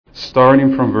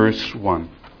starting from verse 1.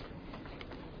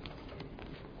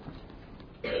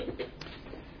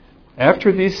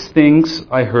 After these things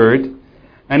I heard,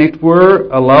 and it were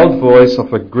a loud voice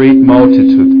of a great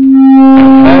multitude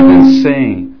of heaven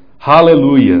saying,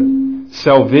 Hallelujah!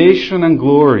 Salvation and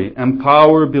glory and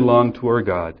power belong to our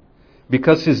God,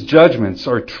 because his judgments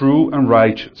are true and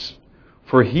righteous.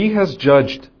 For he has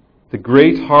judged the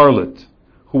great harlot,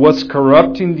 who was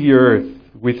corrupting the earth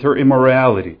with her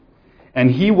immorality, and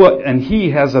he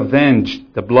has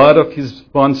avenged the blood of his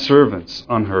bondservants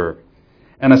on her.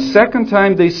 And a second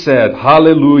time they said,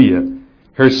 Hallelujah!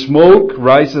 Her smoke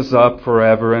rises up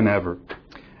forever and ever.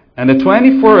 And the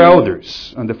 24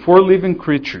 elders and the 4 living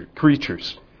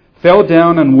creatures fell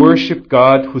down and worshipped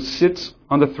God who sits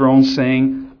on the throne,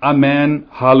 saying, Amen,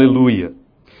 Hallelujah.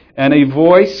 And a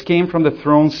voice came from the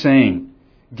throne saying,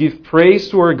 Give praise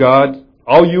to our God,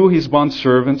 all you his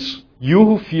bondservants, you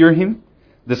who fear him,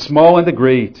 the small and the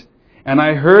great. And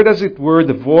I heard as it were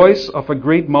the voice of a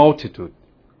great multitude,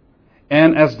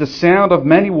 and as the sound of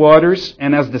many waters,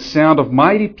 and as the sound of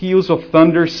mighty peals of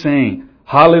thunder, saying,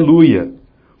 Hallelujah!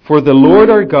 For the Lord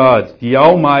our God, the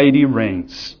Almighty,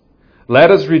 reigns.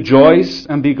 Let us rejoice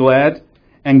and be glad,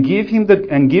 and give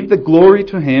the glory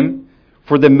to him,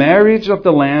 for the marriage of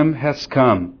the Lamb has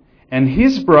come, and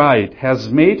his bride has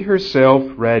made herself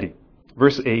ready.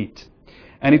 Verse 8.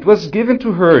 And it was given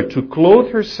to her to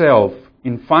clothe herself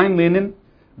in fine linen,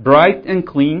 bright and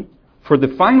clean, for the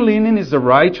fine linen is the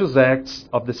righteous acts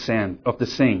of the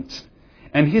saints.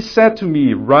 And he said to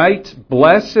me, Write,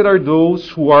 blessed are those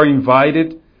who are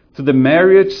invited to the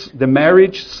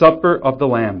marriage supper of the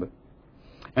Lamb.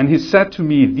 And he said to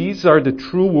me, These are the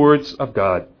true words of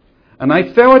God. And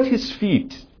I fell at his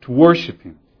feet to worship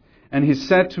him. And he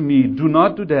said to me, Do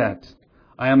not do that.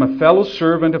 I am a fellow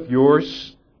servant of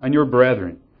yours and your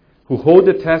brethren, who hold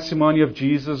the testimony of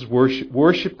Jesus.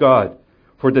 Worship God.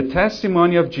 For the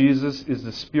testimony of Jesus is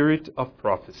the spirit of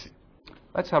prophecy.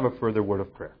 Let's have a further word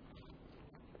of prayer.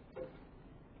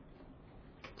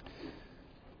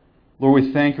 Lord,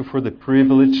 we thank you for the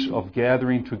privilege of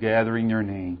gathering together in your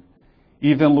name.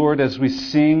 Even, Lord, as we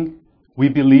sing, we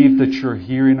believe that you're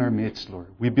here in our midst, Lord.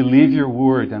 We believe your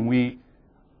word, and we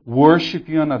worship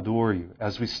you and adore you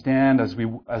as we stand, as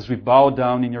we bow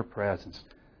down in your presence.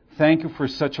 Thank you for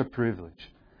such a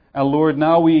privilege. And Lord,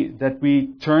 now that we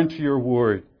turn to your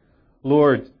word,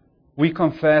 Lord, we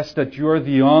confess that you are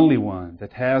the only one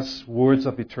that has words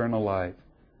of eternal life.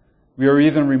 We are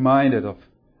even reminded of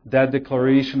that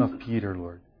declaration of Peter,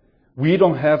 Lord. We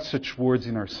don't have such words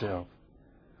in ourselves.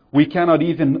 We cannot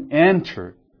even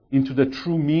enter into the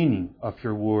true meaning of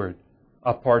your word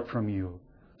apart from you.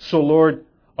 So, Lord,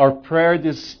 our prayer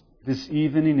this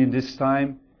evening in this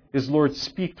time is, Lord,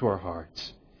 speak to our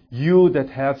hearts. You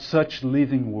that have such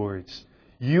living words,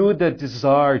 you that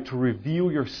desire to reveal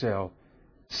yourself,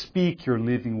 speak your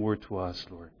living word to us,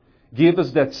 Lord. Give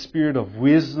us that spirit of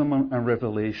wisdom and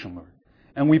revelation, Lord.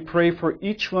 And we pray for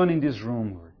each one in this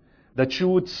room, Lord, that you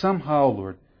would somehow,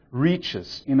 Lord, reach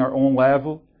us in our own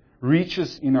level, reach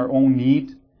us in our own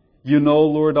need. You know,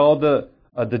 Lord, all the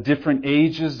different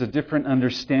ages, the different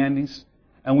understandings.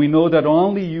 And we know that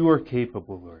only you are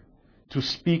capable, Lord, to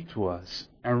speak to us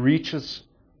and reach us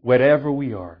wherever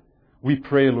we are. We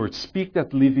pray, Lord, speak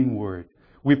that living word.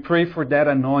 We pray for that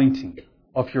anointing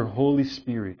of your Holy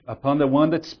Spirit upon the one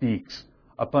that speaks,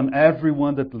 upon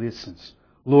everyone that listens.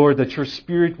 Lord, that your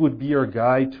Spirit would be our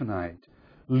guide tonight,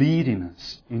 leading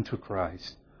us into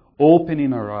Christ,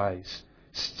 opening our eyes,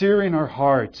 steering our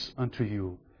hearts unto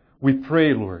you. We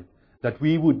pray, Lord, that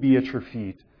we would be at your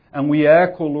feet. And we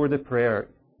echo, Lord, the prayer.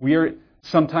 We are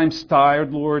sometimes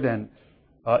tired, Lord, and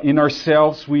in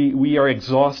ourselves we are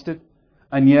exhausted.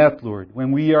 And yet, Lord,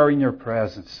 when we are in your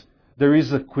presence, there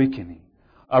is a quickening,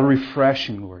 a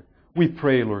refreshing, Lord. We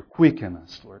pray, Lord, quicken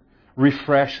us, Lord.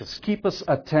 Refresh us. Keep us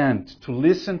attent to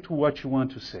listen to what you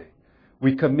want to say.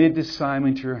 We commit this time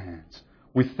into your hands.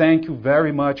 We thank you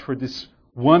very much for this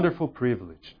wonderful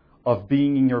privilege of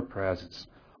being in your presence,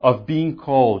 of being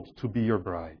called to be your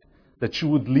bride, that you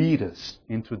would lead us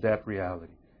into that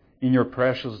reality. In your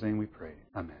precious name we pray.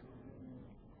 Amen.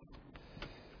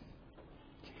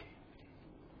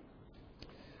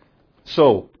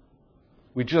 So,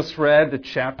 we just read the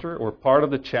chapter, or part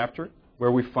of the chapter,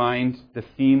 where we find the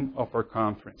theme of our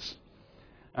conference.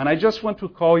 And I just want to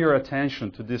call your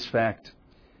attention to this fact.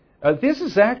 This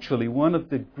is actually one of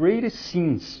the greatest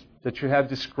scenes that you have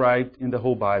described in the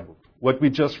whole Bible, what we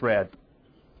just read.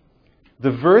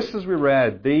 The verses we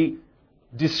read, they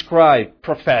describe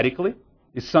prophetically,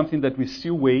 is something that we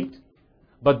still wait,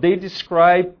 but they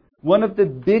describe one of the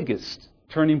biggest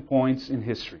turning points in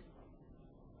history.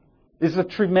 It's a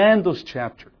tremendous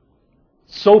chapter.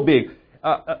 So big.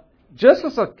 Just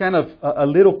as a kind of a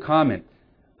little comment,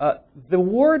 the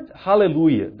word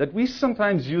hallelujah, that we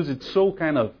sometimes use it so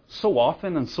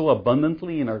often and so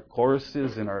abundantly in our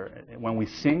choruses, when we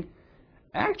sing,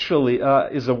 actually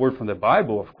is a word from the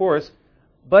Bible, of course,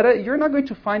 but you're not going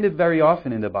to find it very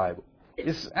often in the Bible.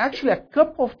 It's actually a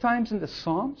couple of times in the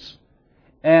Psalms,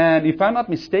 and if I'm not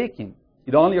mistaken,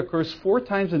 it only occurs 4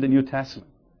 times in the New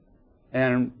Testament.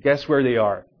 And guess where they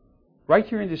are? Right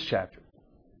here in this chapter.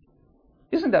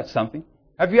 Isn't that something?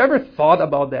 Have you ever thought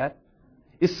about that?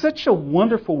 It's such a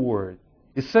wonderful word.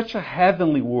 It's such a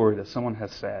heavenly word, as someone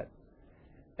has said.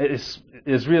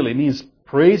 It really means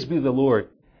praise be the Lord.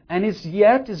 And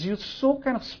yet is used so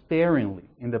kind of sparingly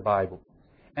in the Bible.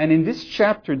 And in this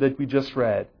chapter that we just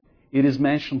read, it is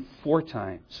mentioned 4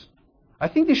 times. I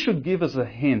think this should give us a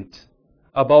hint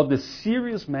about the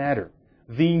serious matter,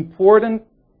 the important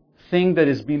thing that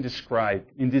is being described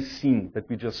in this scene that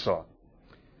we just saw.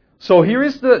 So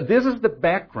this is the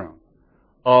background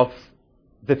of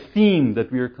the theme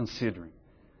that we are considering.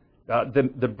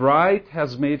 The bride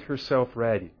has made herself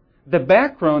ready. The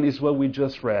background is what we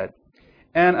just read.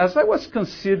 And as I was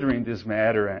considering this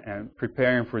matter and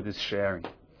preparing for this sharing,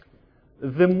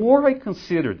 the more I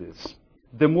consider this,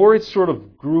 the more it sort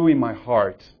of grew in my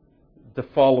heart, the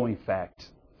following fact.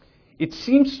 It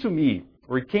seems to me,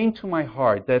 or it came to my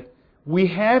heart, that we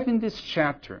have in this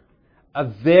chapter a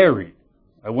very,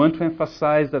 I want to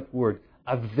emphasize that word,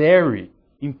 a very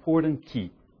important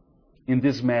key in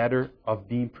this matter of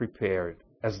being prepared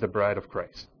as the bride of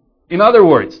Christ. In other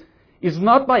words, it's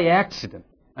not by accident,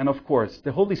 and of course,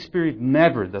 the Holy Spirit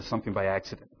never does something by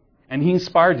accident, and He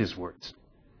inspired these words.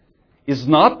 It's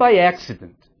not by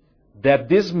accident that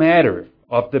this matter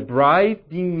of the bride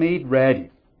being made ready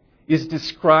is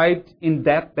described in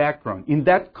that background, in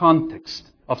that context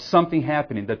of something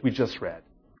happening that we just read.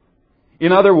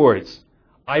 In other words,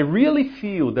 I really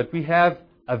feel that we have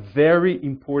a very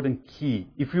important key.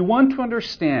 If we want to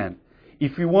understand,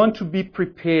 if we want to be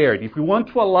prepared, if we want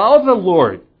to allow the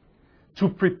Lord to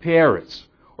prepare us,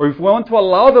 or if we want to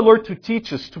allow the Lord to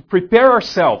teach us to prepare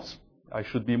ourselves, I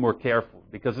should be more careful,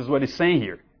 because this is what He's saying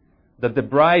here, that the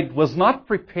bride was not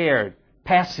prepared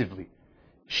passively.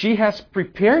 She has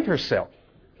prepared herself.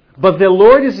 But the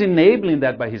Lord is enabling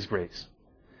that by His grace.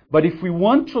 But if we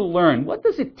want to learn, what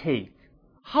does it take?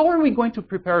 How are we going to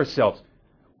prepare ourselves?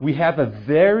 We have a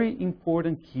very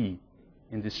important key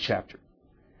in this chapter.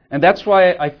 And that's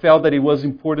why I felt that it was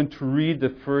important to read the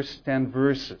first 10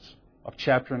 verses of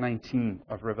chapter 19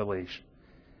 of Revelation.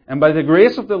 And by the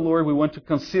grace of the Lord, we want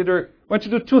to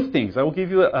do 2 things. I will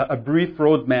give you a brief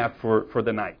roadmap for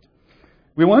the night.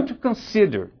 We want to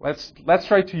consider, let's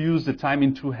try to use the time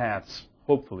in 2 halves,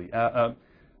 hopefully.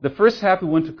 The first half, we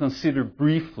want to consider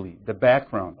briefly the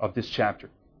background of this chapter,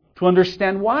 to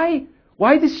understand why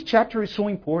this chapter is so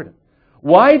important.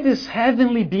 Why these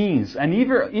heavenly beings, and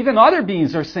even other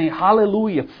beings, are saying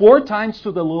hallelujah 4 times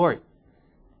to the Lord.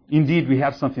 Indeed, we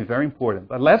have something very important,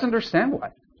 but let's understand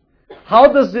why.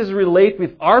 How does this relate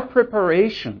with our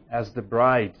preparation as the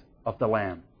bride of the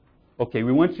Lamb? Okay,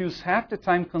 we want to use half the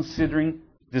time considering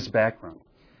this background.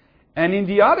 And in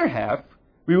the other half,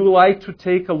 we would like to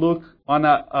take a look on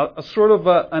a sort of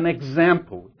an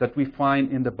example that we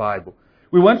find in the Bible.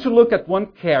 We want to look at one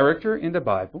character in the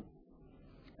Bible,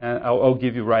 and I'll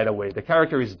give you right away. The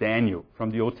character is Daniel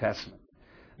from the Old Testament.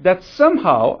 That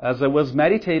somehow, as I was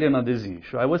meditating on this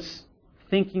issue, I was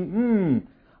thinking,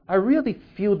 I really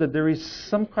feel that there is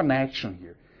some connection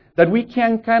here, that we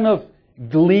can kind of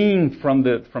glean from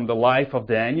the life of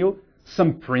Daniel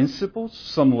some principles,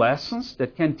 some lessons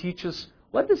that can teach us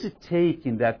what does it take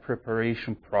in that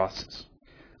preparation process.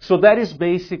 So that is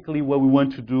basically what we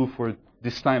want to do for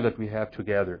this time that we have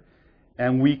together.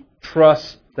 And we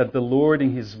trust that the Lord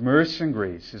in His mercy and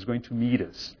grace is going to meet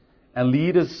us and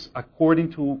lead us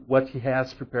according to what He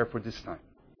has prepared for this time.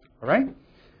 All right?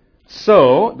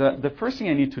 So, the first thing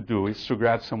I need to do is to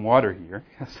grab some water here.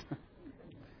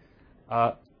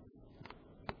 All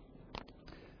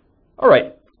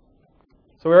right.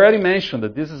 So we already mentioned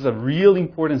that this is a real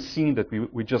important scene that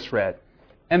we just read.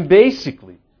 And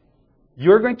basically,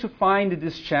 you're going to find in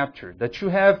this chapter that you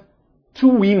have 2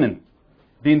 women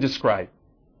being described.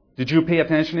 Did you pay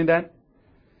attention in that?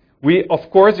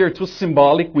 Of course, they are 2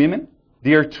 symbolic women.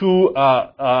 They are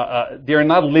they are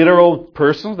not literal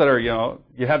persons that are,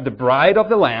 you have the bride of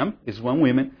the Lamb is one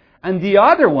woman, and the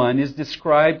other one is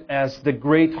described as the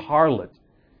great harlot.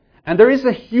 And there is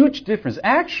a huge difference.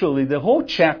 Actually, the whole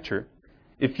chapter,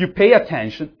 if you pay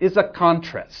attention, is a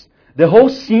contrast. The whole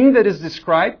scene that is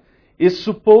described is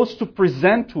supposed to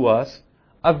present to us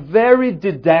a very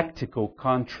didactical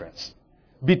contrast.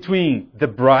 between the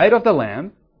bride of the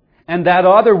Lamb and that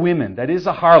other woman that is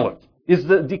a harlot. Is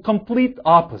the complete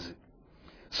opposite.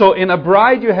 So in a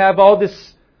bride you have all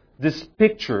this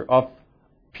picture of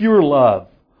pure love,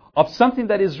 of something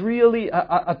that is really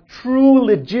a true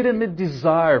legitimate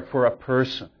desire for a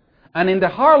person. And in the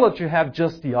harlot you have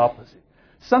just the opposite.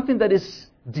 Something that is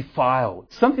defiled,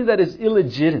 something that is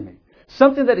illegitimate,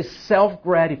 something that is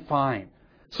self-gratifying.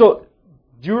 So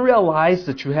do you realize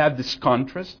that you have this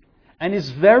contrast? And it's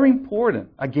very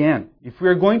important, again, if we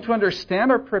are going to understand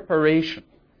our preparation,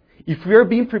 if we are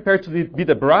being prepared to be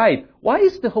the bride, why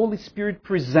is the Holy Spirit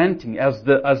presenting as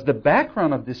the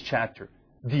background of this chapter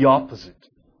the opposite,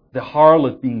 the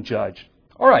harlot being judged?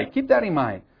 All right, keep that in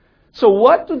mind. So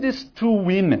what do these two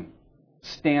women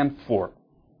stand for?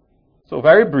 So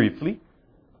very briefly,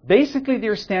 basically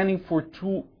they're standing for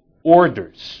two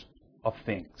orders of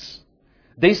things.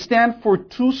 They stand for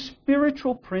two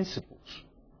spiritual principles,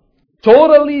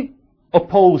 totally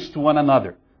opposed to one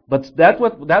another. But that's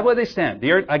what they stand.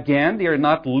 They are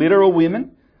not literal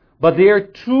women, but they are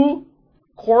two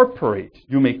corporate,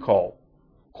 you may call,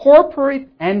 corporate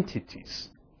entities.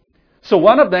 So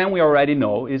one of them we already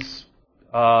know is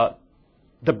the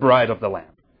bride of the Lamb.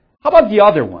 How about the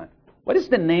other one? What is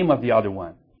the name of the other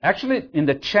one? Actually, in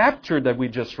the chapter that we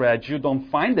just read, you don't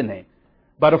find the name.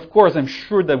 But of course, I'm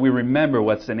sure that we remember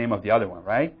what's the name of the other one,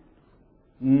 right?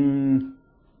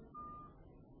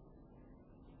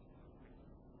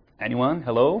 Anyone?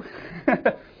 Hello?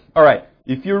 All right.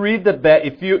 If you read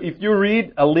if you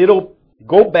read a little,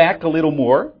 go back a little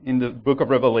more in the book of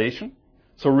Revelation.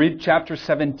 So read chapter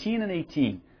 17 and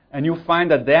 18, and you'll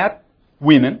find that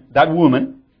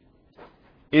woman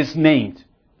is named.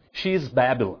 She is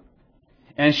Babylon,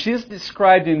 and she's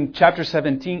described in chapter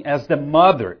 17 as the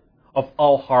mother of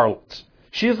all harlots.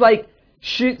 She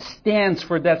stands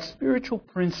for that spiritual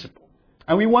principle.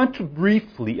 And we want to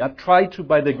briefly try to,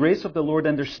 by the grace of the Lord,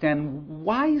 understand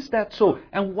why is that so,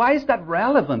 and why is that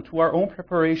relevant to our own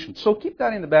preparation. So keep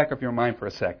that in the back of your mind for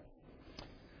a second.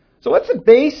 So what's the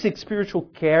basic spiritual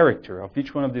character of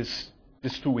each one of these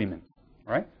two women?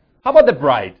 All right? How about the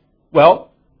bride?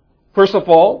 Well, first of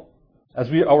all, as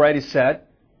we already said,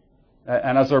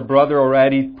 and as our brother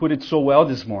already put it so well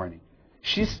this morning,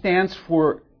 she stands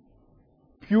for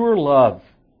pure love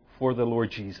for the Lord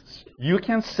Jesus. You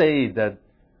can say that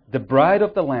the bride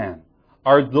of the Lamb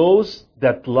are those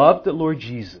that love the Lord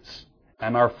Jesus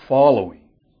and are following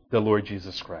the Lord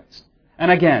Jesus Christ. And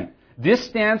again, this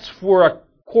stands for a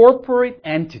corporate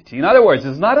entity. In other words,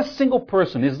 it's not a single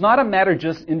person. It's not a matter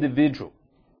just individual.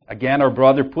 Again, our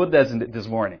brother put that this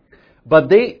morning.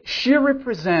 But she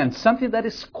represents something that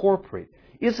is corporate.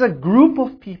 It's a group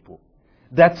of people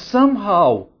that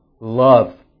somehow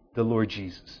love the Lord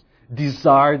Jesus,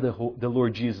 desire the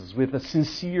Lord Jesus with a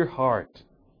sincere heart.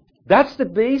 That's the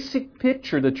basic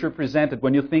picture that you're presented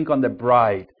when you think on the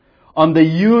bride, on the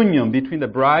union between the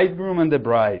bridegroom and the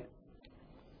bride.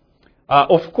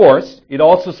 Of course, it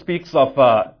also speaks of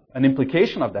an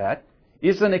implication of that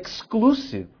is an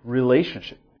exclusive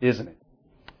relationship, isn't it?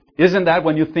 Isn't that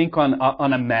when you think on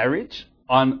a marriage,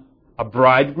 on a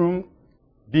bridegroom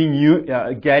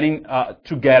getting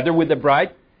together with the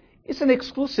bride? It's an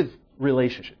exclusive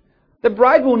relationship. The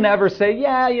bride will never say,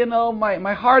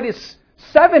 my heart is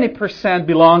 70%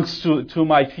 belongs to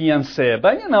my fiancé,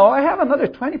 but I have another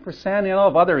 20%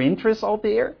 of other interests out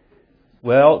there.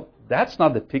 Well, that's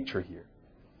not the picture here.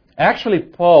 Actually,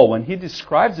 Paul, when he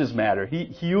describes this matter,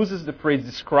 he uses the phrase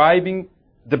describing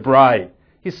the bride.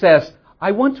 He says,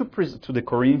 I want to present to the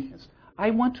Corinthians, I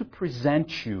want to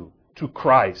present you to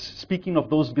Christ, speaking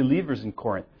of those believers in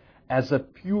Corinth, as a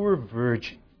pure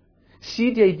virgin.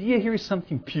 See, the idea here is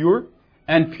something pure,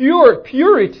 and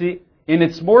purity in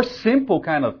its more simple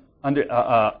kind of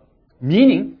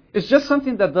meaning is just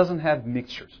something that doesn't have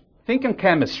mixtures. Think in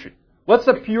chemistry. What's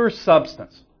a pure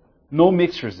substance? No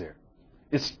mixtures there.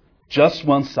 It's just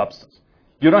one substance.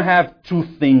 You don't have two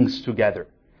things together.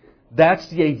 That's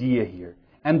the idea here.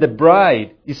 And the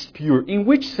bride is pure. In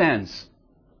which sense?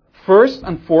 First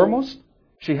and foremost,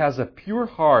 she has a pure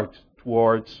heart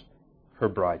towards her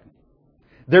bride.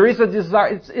 There is a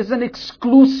desire, it's an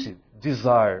exclusive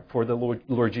desire for the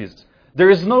Lord Jesus. There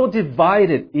is no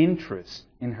divided interest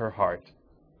in her heart.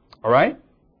 All right?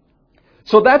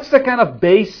 So that's the kind of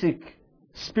basic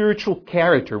spiritual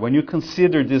character when you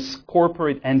consider this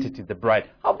corporate entity, the bride.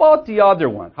 How about the other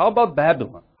one? How about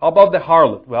Babylon? How about the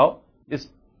harlot? Well, it's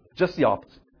just the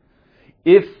opposite.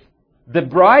 If the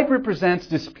bride represents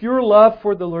this pure love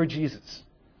for the Lord Jesus,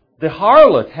 the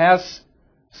harlot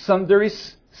there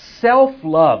is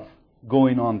self-love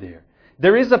going on there.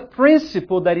 There is a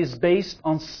principle that is based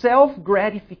on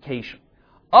self-gratification,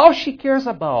 All she cares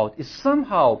about is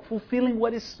somehow fulfilling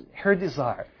what is her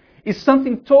desire. It's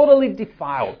something totally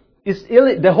defiled.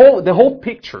 The whole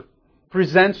picture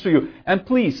presents to you. And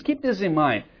please, keep this in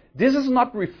mind. This is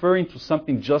not referring to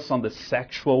something just on the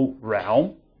sexual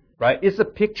realm, right? It's a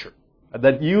picture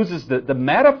that uses the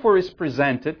metaphor is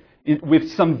presented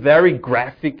with some very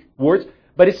graphic words,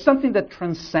 but it's something that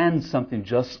transcends something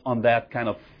just on that kind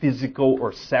of physical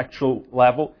or sexual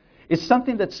level. It's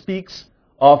something that speaks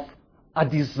of a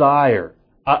desire,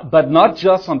 but not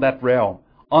just on that realm,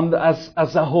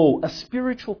 as a whole, a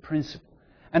spiritual principle.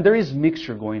 And there is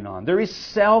mixture going on. There is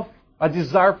a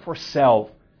desire for self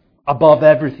above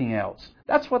everything else.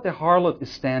 That's what the harlot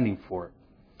is standing for.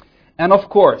 And of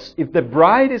course, if the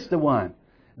bride is the one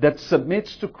that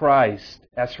submits to Christ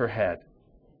as her head,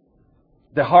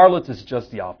 the harlot is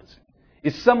just the opposite.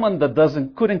 It's someone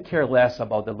that couldn't care less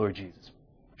about the Lord Jesus.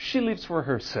 She lives for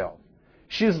herself.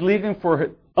 She's living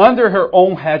under her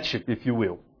own headship, if you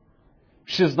will.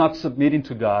 She's not submitting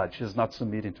to God. She's not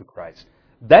submitting to Christ.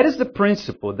 That is the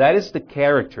principle. That is the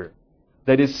character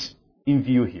that is in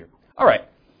view here. All right.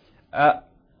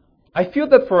 I feel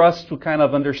that for us to kind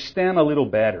of understand a little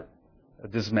better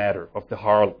this matter of the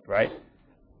harlot, right,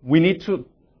 we need to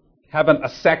have a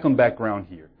second background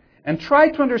here and try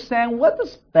to understand what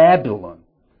does Babylon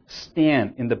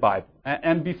stand in the Bible.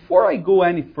 And before I go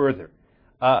any further,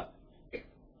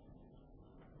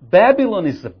 Babylon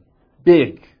is a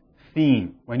big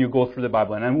theme when you go through the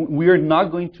Bible, and we are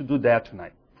not going to do that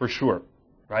tonight, for sure,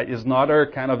 right? It's not our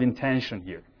kind of intention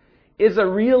here. It's a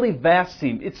really vast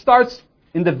theme. It starts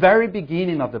in the very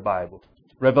beginning of the Bible,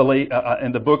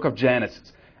 in the book of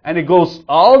Genesis, and it goes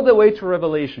all the way to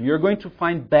Revelation. You're going to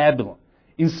find Babylon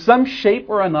in some shape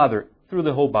or another through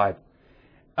the whole Bible.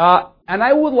 And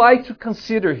I would like to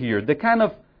consider here the kind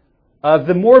of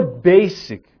the more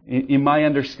basic, in my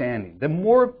understanding, the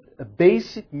more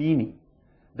basic meaning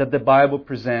that the Bible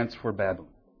presents for Babylon,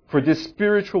 for this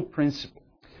spiritual principle.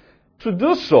 To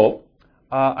do so,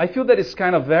 I feel that it's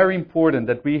kind of very important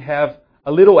that we have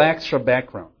a little extra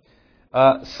background.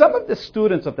 Some of the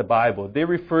students of the Bible, they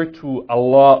refer to a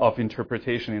law of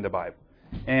interpretation in the Bible.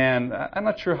 And I'm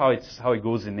not sure how it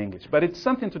goes in English, but it's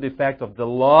something to the effect of the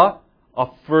law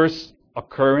of first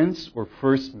occurrence or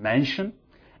first mention.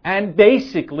 And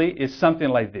basically, it's something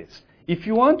like this. If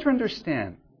you want to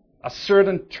understand a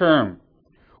certain term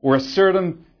or a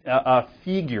certain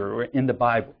figure in the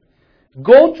Bible,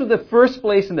 go to the first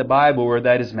place in the Bible where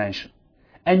that is mentioned.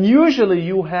 And usually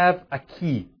you have a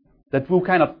key that will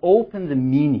kind of open the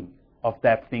meaning of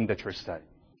that thing that you're studying,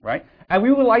 right? And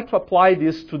we would like to apply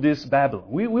this to this Babylon.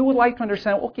 We would like to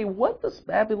understand, okay, what does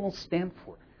Babylon stand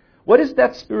for? What is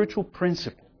that spiritual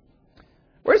principle?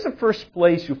 Where's the first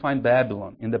place you find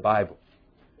Babylon in the Bible?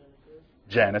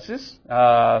 Genesis.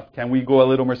 Can we go a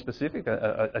little more specific?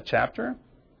 A chapter?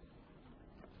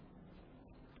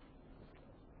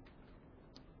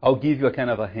 I'll give you a kind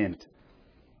of a hint.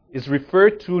 It's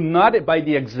referred to not by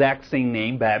the exact same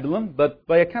name, Babylon, but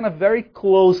by a kind of very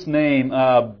close name,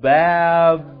 Babel.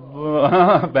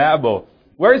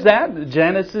 Where is that?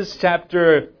 Genesis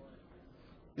chapter,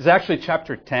 is actually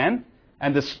chapter 10,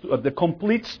 and the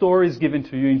complete story is given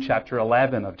to you in chapter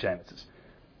 11 of Genesis.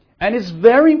 And it's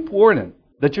very important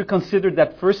that you consider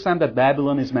that first time that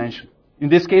Babylon is mentioned. In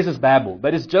this case, it's Babel,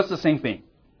 but it's just the same thing,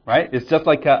 right? It's just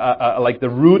like like the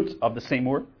root of the same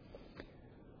word.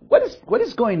 What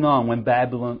is going on when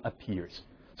Babylon appears?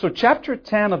 So chapter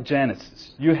 10 of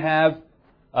Genesis, you have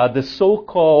the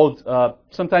so-called,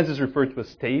 sometimes it's referred to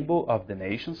as table of the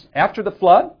nations. After the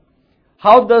flood,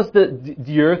 how does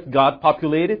the earth got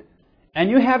populated? And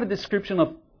you have a description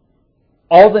of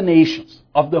all the nations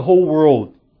of the whole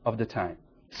world of the time.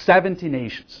 70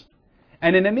 nations.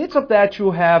 And in the midst of that,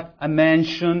 you have a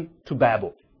mention to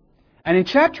Babel. And in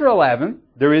chapter 11,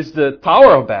 there is the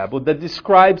Tower of Babel that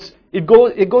describes, it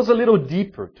goes a little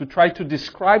deeper to try to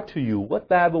describe to you what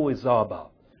Babel is all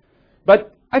about.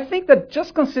 But I think that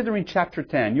just considering chapter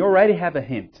 10, you already have a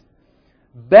hint.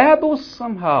 Babel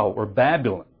somehow, or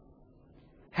Babylon,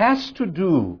 has to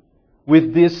do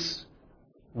with this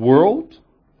world.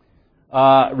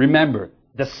 Remember,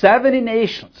 the 70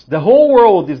 nations, the whole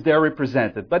world is there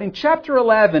represented. But in chapter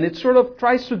 11, it sort of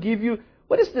tries to give you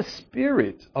what is the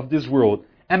spirit of this world.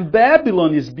 And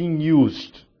Babylon is being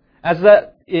used as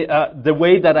the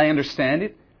way that I understand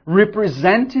it,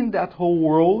 representing that whole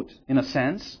world in a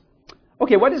sense.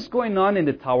 Okay, what is going on in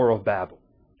the Tower of Babel?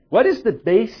 What is the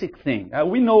basic thing?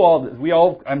 We know all this.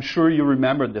 I'm sure you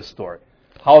remember this story.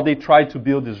 How they tried to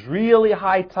build this really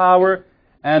high tower,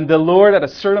 and the Lord at a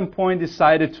certain point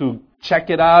decided to check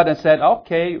it out and said,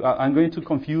 okay, I'm going to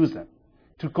confuse them,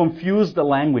 to confuse the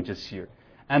languages here.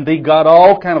 and they got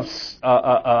all kind of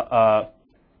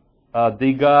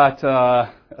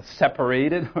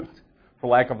separated, for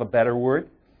lack of a better word.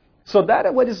 So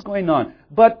that's what is going on.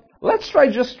 But let's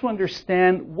try just to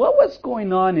understand what was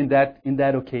going on in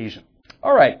that occasion.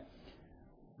 All right.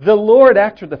 The Lord,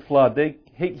 after the flood,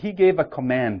 He gave a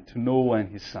command to Noah and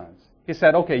his sons. He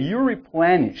said, okay, you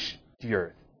replenish the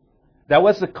earth. That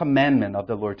was the commandment of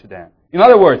the Lord to them. In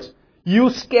other words, you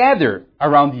scatter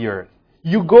around the earth.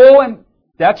 You go and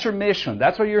that's your mission.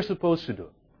 That's what you're supposed to do.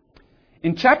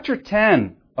 In chapter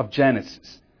 10 of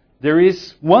Genesis, there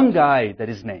is one guy that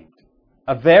is named.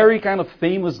 A very kind of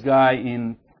famous guy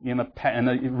in a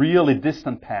really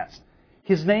distant past.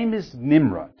 His name is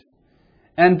Nimrod.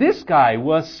 And this guy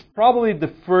was probably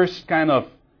the first kind of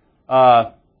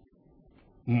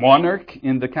monarch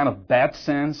in the kind of bad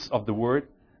sense of the word,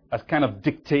 a kind of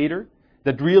dictator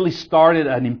that really started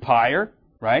an empire,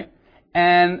 right?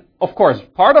 And, of course,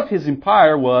 part of his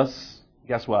empire was,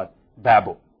 guess what?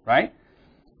 Babel, right?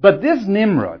 But this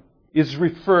Nimrod is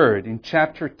referred in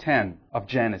chapter 10 of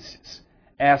Genesis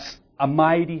as a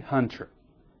mighty hunter,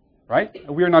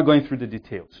 right? We are not going through the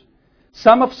details.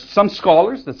 Some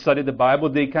scholars that study the Bible,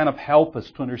 they kind of help us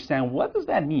to understand what does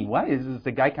that mean? Why is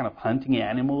the guy kind of hunting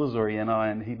animals, or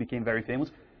and he became very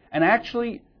famous? And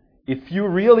actually, if you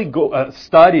really go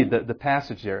study the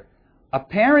passage there,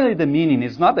 apparently the meaning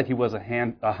is not that he was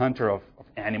a hunter of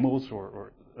animals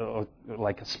or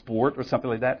like a sport or something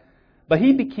like that, but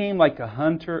he became like a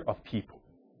hunter of people.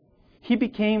 He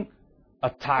became a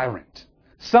tyrant,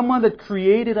 someone that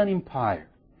created an empire,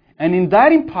 and in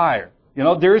that empire,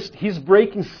 he's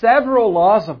breaking several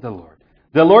laws of the Lord.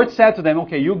 The Lord said to them,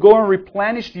 okay, you go and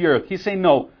replenish the earth. He's saying,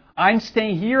 no, I'm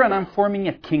staying here and I'm forming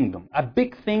a kingdom, a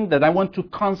big thing that I want to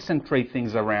concentrate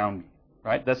things around me,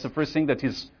 right? That's the first thing that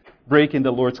he's breaking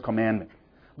the Lord's commandment.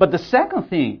 But the second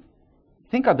thing,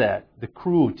 think of that, the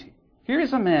cruelty. Here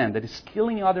is a man that is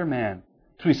killing other men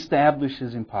to establish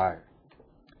his empire.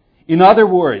 In other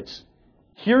words,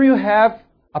 here you have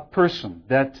a person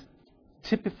that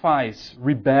typifies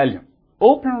rebellion.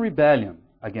 Open rebellion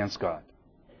against God.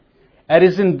 And it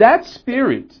is in that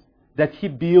spirit that he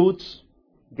builds,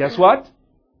 guess what?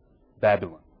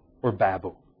 Babylon, or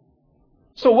Babel.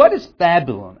 So what is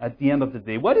Babylon at the end of the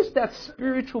day? What is that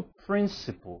spiritual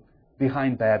principle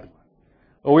behind Babylon?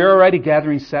 Well, we're already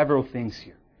gathering several things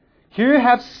here. Here you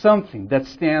have something that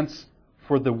stands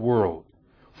for the world,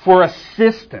 for a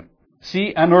system.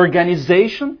 See, an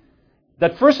organization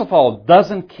that, first of all,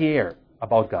 doesn't care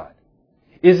about God,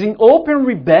 is in open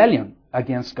rebellion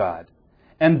against God.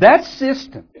 And that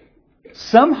system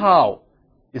somehow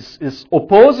is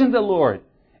opposing the Lord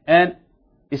and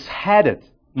is headed,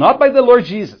 not by the Lord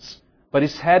Jesus, but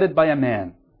is headed by a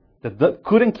man that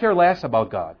couldn't care less about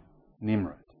God,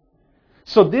 Nimrod.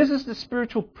 So this is the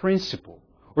spiritual principle,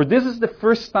 or this is the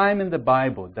first time in the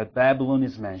Bible that Babylon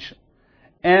is mentioned.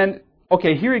 And,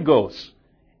 okay, here it goes.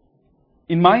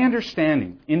 In my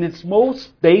understanding, in its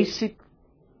most basic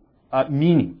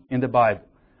meaning in the Bible,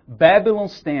 Babylon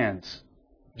stands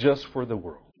just for the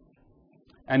world.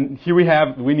 And here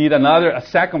we need a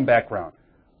second background.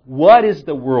 What is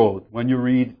the world when you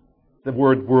read the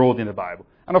word world in the Bible?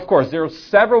 And of course, there are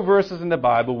several verses in the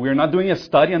Bible. We're not doing a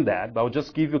study on that, but I'll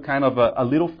just give you kind of a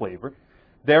little flavor.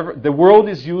 The world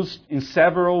is used in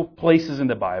several places in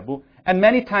the Bible, and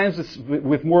many times it's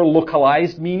with more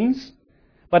localized meanings.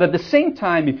 But at the same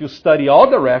time, if you study all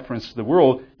the reference to the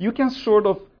world, you can sort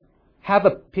of have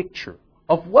a picture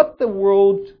of what the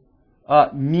world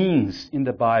means in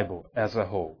the Bible as a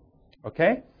whole.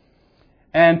 Okay?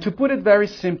 And to put it very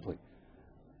simply,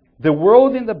 the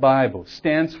world in the Bible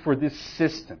stands for this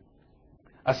system.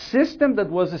 A system that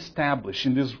was established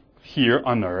here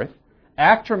on earth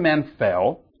after man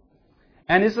fell,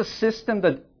 and is a system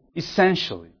that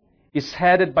essentially is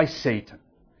headed by Satan.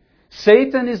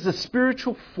 Satan is the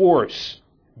spiritual force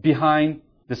behind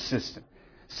the system.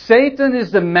 Satan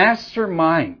is the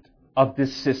mastermind of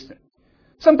this system.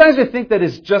 Sometimes we think that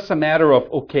it's just a matter of,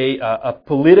 a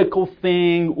political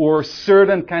thing or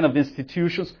certain kind of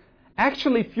institutions.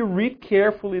 Actually, if you read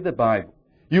carefully the Bible,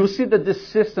 you will see that this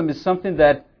system is something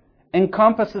that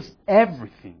encompasses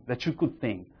everything that you could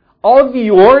think. All the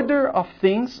order of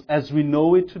things as we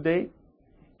know it today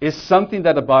is something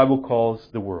that the Bible calls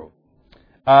the world.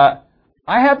 I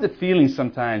have the feeling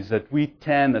sometimes that we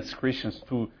tend as Christians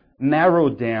to narrow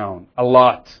down a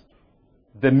lot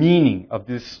the meaning of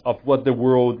what the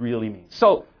world really means.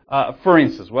 So, for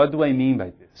instance, what do I mean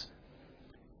by this?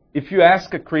 if you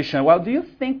ask a Christian, well, do you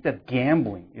think that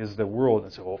gambling is the world?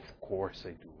 And say, oh, of course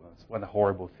I do. What a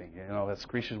horrible thing. As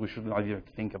Christians, we should not even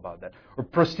think about that. Or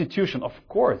prostitution, of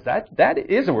course, that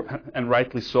is a word, and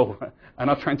rightly so. I'm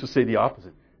not trying to say the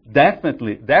opposite.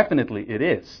 Definitely it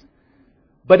is.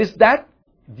 But is that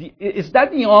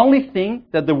the only thing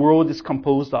that the world is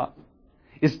composed of?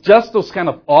 It's just those kind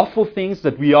of awful things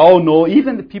that we all know.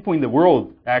 Even the people in the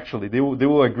world, actually, they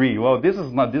will agree. Well, this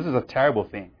is a terrible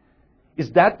thing.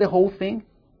 Is that the whole thing?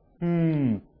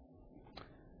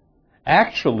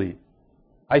 Actually,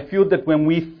 I feel that when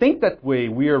we think that way,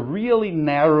 we are really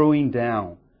narrowing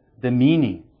down the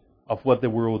meaning of what the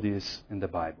world is in the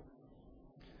Bible.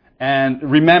 And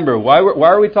remember, why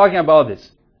are we talking about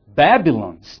this?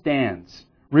 Babylon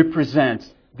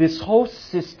represents this whole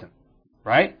system,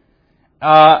 right?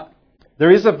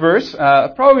 There is a verse,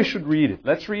 probably should read it.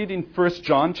 Let's read in 1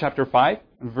 John chapter 5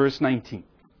 and verse 19.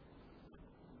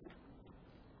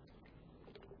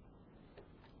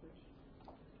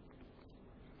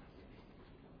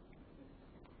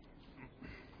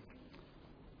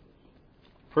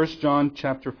 First John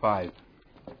chapter 5.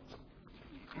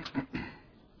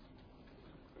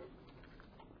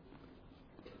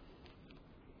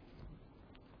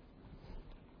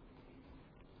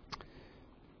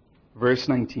 Verse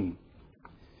 19.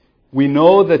 We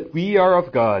know that we are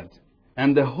of God,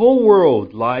 and the whole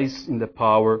world lies in the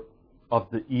power of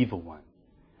the evil one.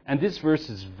 And this verse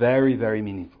is very, very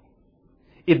meaningful.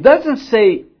 It doesn't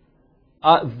say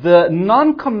the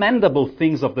non-commendable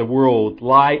things of the world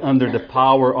lie under the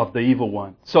power of the evil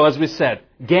one. So as we said,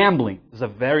 gambling is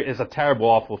a terrible,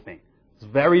 awful thing. It's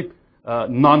very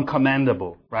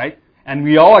non-commendable, right? And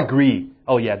we all agree,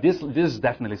 oh yeah, this is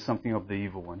definitely something of the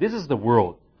evil one. This is the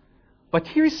world. But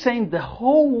here he's saying the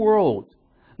whole world,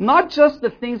 not just the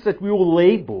things that we will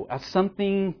label as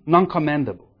something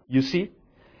non-commendable. You see?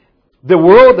 The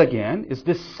world, again, is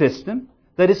this system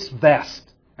that is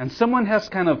vast. And someone has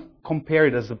kind of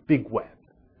compared it as a big web.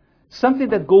 Something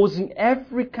that goes in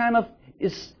every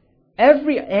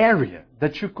area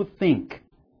that you could think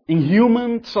in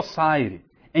human society,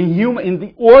 in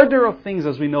the order of things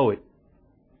as we know it.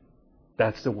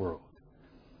 That's the world.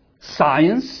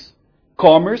 Science,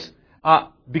 commerce.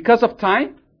 Because of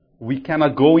time, we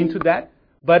cannot go into that,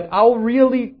 but I'll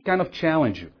really kind of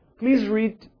challenge you. Please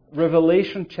read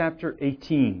Revelation chapter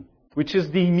 18, which is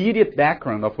the immediate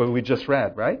background of what we just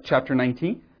read, right? Chapter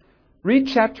 19. Read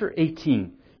chapter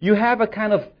 18. You have a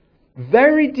kind of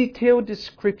very detailed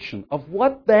description of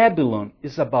what Babylon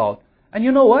is about. And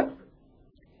you know what?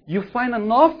 You find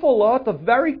an awful lot of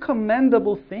very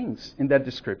commendable things in that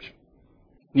description.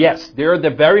 Yes, there are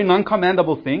the very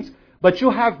non-commendable things, but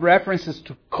you have references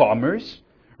to commerce,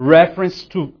 reference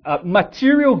to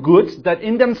material goods that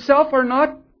in themselves are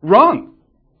not wrong,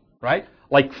 right?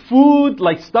 Like food,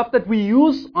 like stuff that we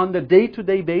use on the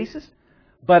day-to-day basis.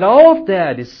 But all of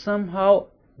that is somehow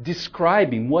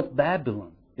describing what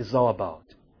Babylon is all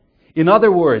about. In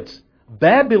other words,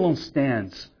 Babylon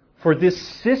stands for this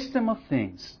system of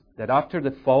things that after the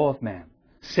fall of man,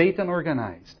 Satan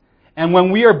organized. And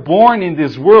when we are born in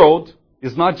this world,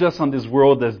 it's not just on this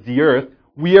world as the earth,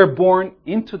 we are born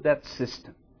into that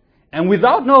system. And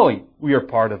without knowing, we are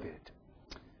part of it.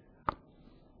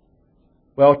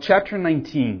 Well, chapter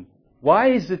 19,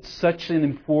 why is it such an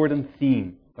important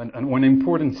theme, an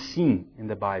important scene in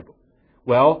the Bible?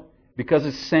 Well, because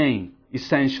it's saying,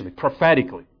 essentially,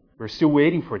 prophetically, we're still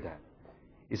waiting for that.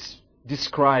 It's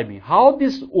describing how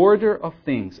this order of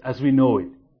things, as we know it,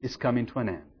 is coming to an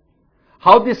end.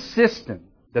 How this system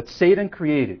that Satan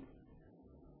created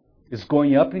is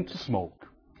going up into smoke.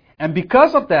 And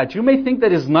because of that, you may think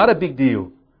that it's not a big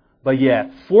deal. But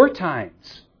yet, 4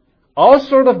 times, all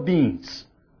sort of beings,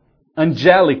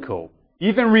 angelical,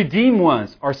 even redeemed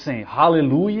ones, are saying,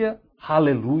 hallelujah,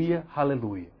 hallelujah,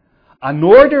 hallelujah. An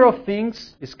order of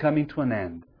things is coming to an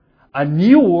end. A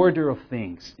new order of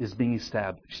things is being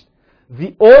established.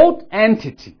 The old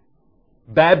entity,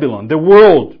 Babylon, the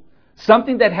world,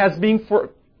 something that has been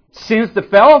since the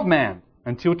fall of man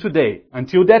until today,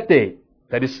 until that day,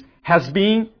 has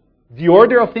been the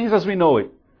order of things as we know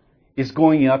it, is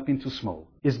going up into smoke,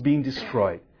 is being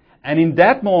destroyed. And in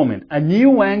that moment, a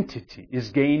new entity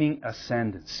is gaining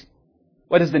ascendancy.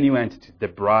 What is the new entity? The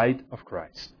bride of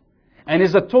Christ. And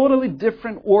it's a totally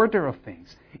different order of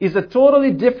things. It's a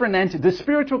totally different entity. The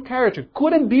spiritual character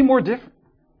couldn't be more different.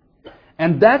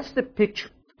 And that's the picture.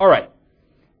 All right.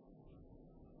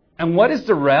 And what is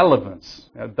the relevance?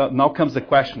 Now comes the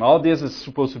question. All this is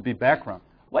supposed to be background.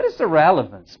 What is the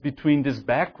relevance between this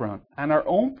background and our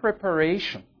own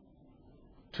preparation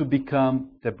to become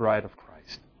the bride of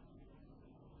Christ?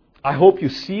 I hope you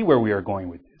see where we are going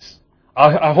with this.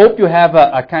 I hope you have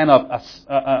a kind of,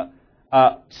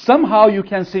 somehow you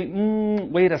can say,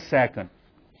 wait a second.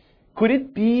 Could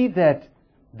it be that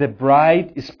the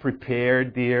bride is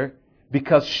prepared there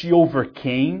because she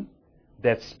overcame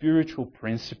that spiritual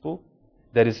principle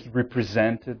that is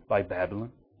represented by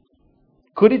Babylon?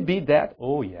 Could it be that?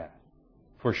 Oh, yeah,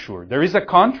 for sure. There is a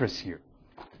contrast here.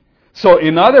 So,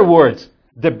 in other words,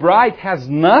 the bride has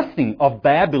nothing of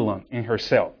Babylon in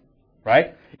herself,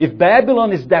 right? If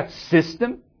Babylon is that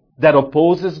system that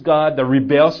opposes God, that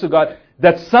rebels to God,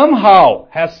 that somehow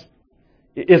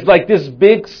is like this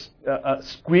big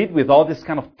squid with all this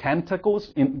kind of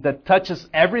tentacles that touches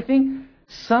everything,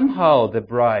 somehow the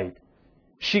bride,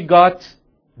 she got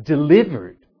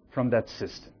delivered from that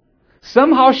system.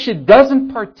 Somehow she doesn't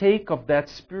partake of that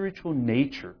spiritual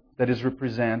nature that is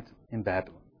represented in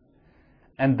Babylon.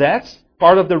 And that's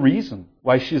part of the reason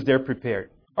why she's there prepared.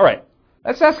 All right,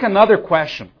 let's ask another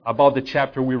question about the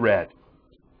chapter we read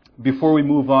before we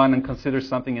move on and consider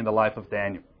something in the life of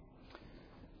Daniel.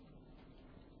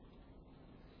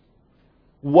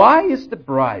 Why is the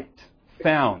bride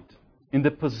found in the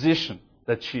position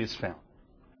that she is found?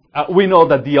 We know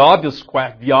that the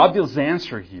obvious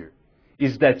answer here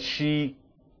is that she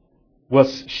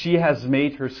has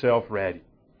made herself ready.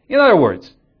 In other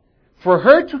words, for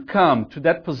her to come to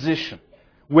that position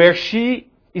where she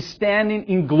is standing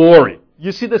in glory.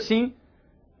 You see the scene?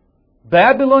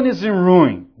 Babylon is in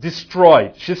ruin,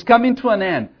 destroyed. She's coming to an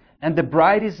end, and the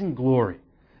bride is in glory.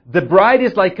 The bride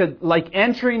is like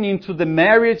entering into the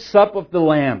marriage supper of the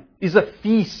Lamb. Is a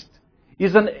feast.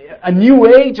 Is a new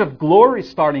age of glory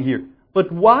starting here.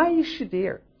 But why is she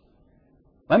there?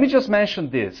 Let me just mention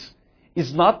this.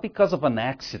 It's not because of an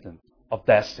accident of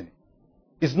destiny.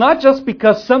 It's not just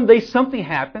because someday something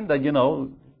happened that,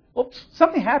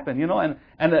 something happened,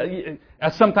 and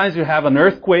sometimes you have an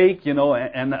earthquake,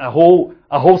 and a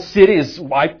whole city is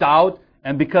wiped out,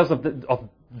 and because of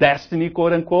destiny,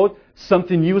 quote unquote,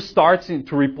 something new starts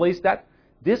to replace that.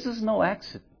 This is no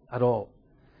accident at all.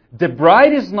 The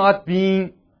bride is not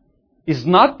gaining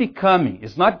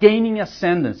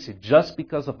ascendancy just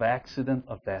because of accident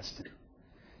of destiny.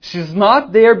 She's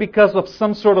not there because of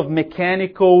some sort of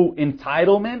mechanical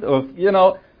entitlement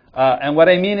and what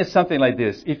I mean is something like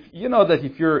this. If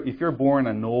you're born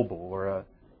a noble or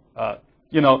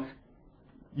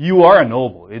you are a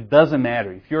noble. It doesn't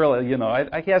matter. If you're,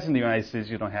 I guess in the United States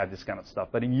you don't have this kind of stuff,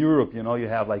 but in Europe, you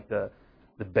have like the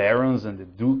barons and the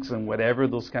dukes and whatever,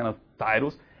 those kind of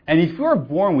titles. And if you're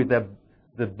born with the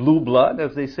blue blood,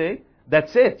 as they say,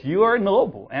 that's it. You are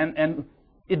noble. And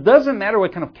it doesn't matter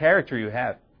what kind of character you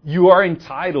have. You are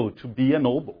entitled to be a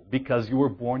noble because you were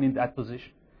born in that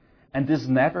position. And this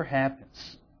never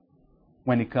happens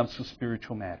when it comes to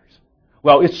spiritual matters.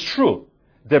 Well, it's true.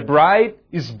 The bride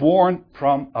is born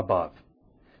from above.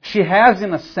 She has,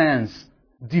 in a sense,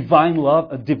 divine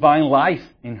love, divine life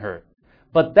in her.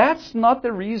 But that's not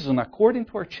the reason, according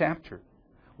to our chapter,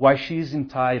 why she is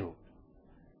entitled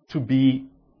to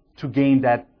gain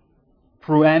that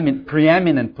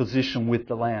preeminent position with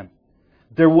the Lamb.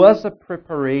 There was a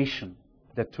preparation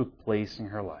that took place in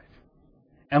her life.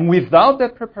 And without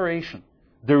that preparation,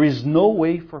 there is no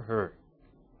way for her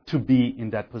to be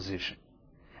in that position.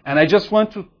 And I just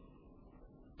want to,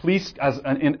 please,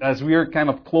 as we are kind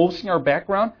of closing our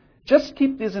background, just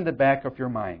keep this in the back of your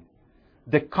mind.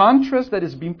 The contrast that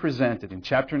is being presented in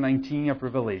chapter 19 of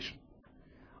Revelation,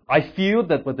 I feel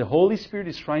that what the Holy Spirit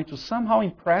is trying to somehow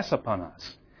impress upon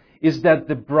us is that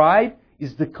the bride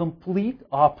is the complete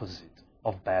opposite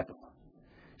of Babylon.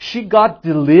 She got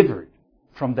delivered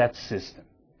from that system.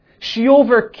 She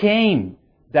overcame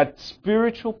that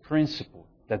spiritual principle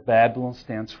that Babylon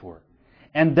stands for.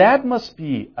 And that must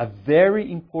be a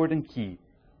very important key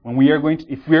when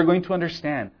if we are going to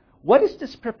understand what is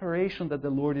this preparation that the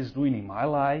Lord is doing in my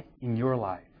life, in your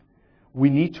life. We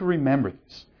need to remember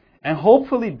this. And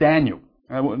hopefully Daniel,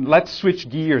 let's switch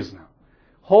gears now.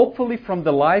 Hopefully from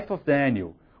the life of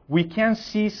Daniel, we can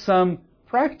see some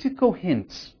practical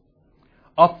hints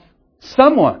of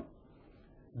someone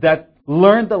that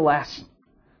learned the lesson,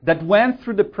 that went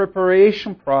through the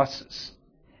preparation process,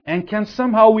 and can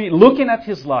somehow, looking at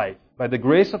his life, by the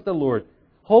grace of the Lord,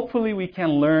 hopefully we can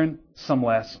learn some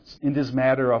lessons in this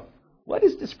matter of what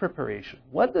is this preparation?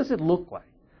 What does it look like?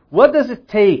 What does it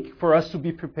take for us to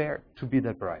be prepared to be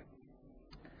that bride?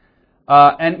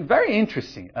 And very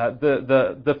interesting,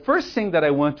 the first thing that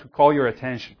I want to call your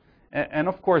attention, and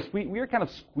of course we are kind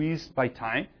of squeezed by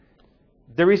time.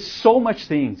 There is so much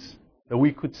things that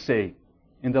we could say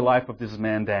in the life of this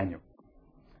man Daniel.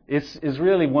 Is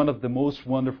really one of the most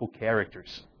wonderful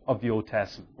characters of the Old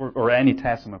Testament, or any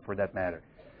testament for that matter.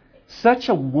 Such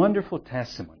a wonderful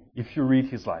testimony if you read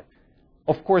his life.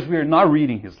 Of course, we are not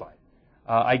reading his life.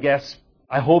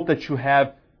 I hope that you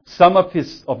have some of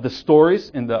the stories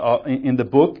in the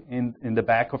book in the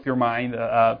back of your mind.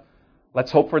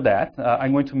 Let's hope for that.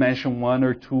 I'm going to mention one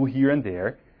or two here and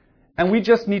there, and we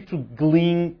just need to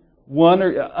glean one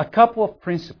or a couple of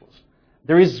principles.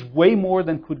 There is way more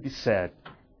than could be said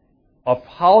of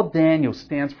how Daniel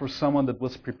stands for someone that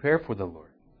was prepared for the Lord.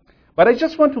 But I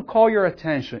just want to call your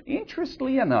attention,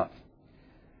 interestingly enough,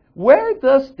 where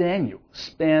does Daniel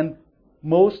spend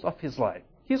most of his life?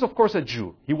 He's, of course, a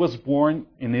Jew. He was born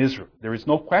in Israel. There is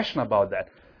no question about that.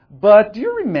 But do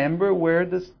you remember where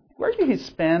did he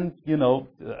spend,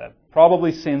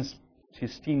 probably since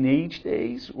his teenage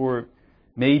days or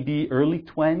maybe early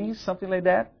 20s, something like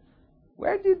that?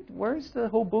 Where is the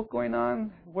whole book going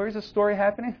on? Where is the story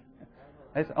happening?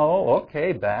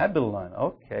 Okay, Babylon.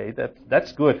 Okay,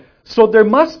 that's good. So there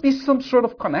must be some sort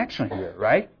of connection here,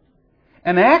 right?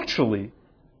 And actually,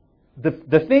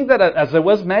 the thing that as I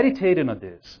was meditating on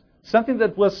this, something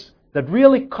that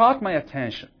really caught my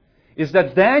attention is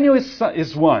that Daniel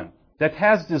is one that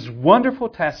has this wonderful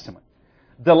testament.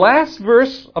 The last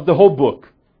verse of the whole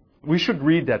book, we should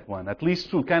read that one, at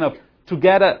least to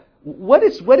get what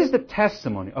is the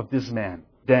testimony of this man,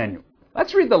 Daniel.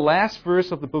 Let's read the last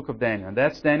verse of the book of Daniel, and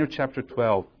that's Daniel chapter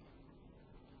 12.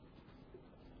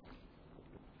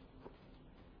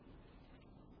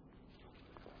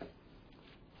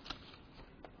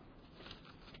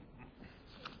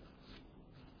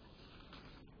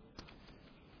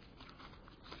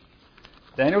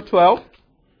 Daniel 12,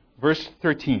 verse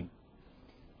 13.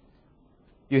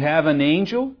 You have an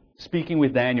angel speaking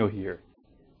with Daniel here.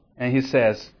 And he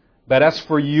says, "But as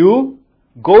for you,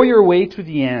 go your way to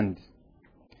the end.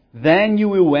 Then you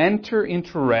will enter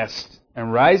into rest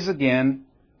and rise again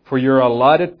for your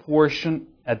allotted portion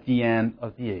at the end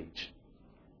of the age."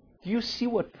 Do you see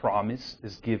what promise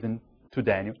is given to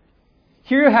Daniel?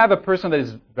 Here you have a person that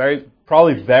is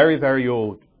probably very, very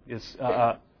old. Is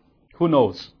who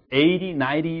knows, 80,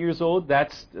 90 years old?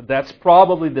 That's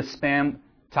probably the span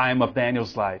time of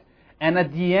Daniel's life. And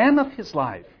at the end of his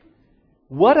life,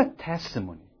 what a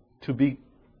testimony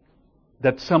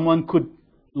that someone could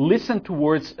listen to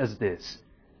words as this.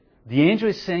 The angel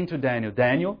is saying to Daniel,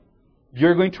 "Daniel,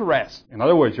 you're going to rest." In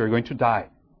other words, you're going to die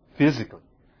physically.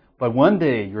 But one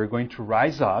day you're going to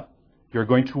rise up, you're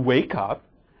going to wake up,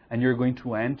 and you're going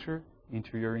to enter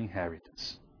into your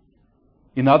inheritance.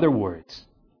 In other words,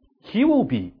 he will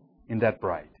be in that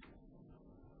bride.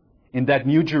 In that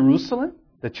New Jerusalem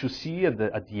that you see at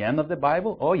the end of the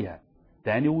Bible, oh yeah,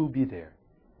 Daniel will be there.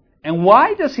 And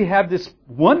why does he have this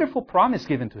wonderful promise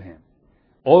given to him?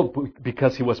 Oh,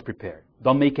 because he was prepared.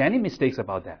 Don't make any mistakes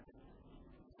about that.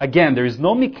 Again, there is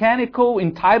no mechanical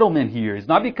entitlement here. It's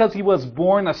not because he was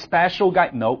born a special guy.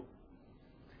 No.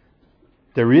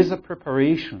 There is a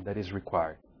preparation that is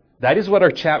required. That is what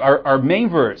our main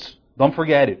verse, don't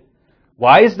forget it.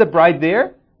 Why is the bride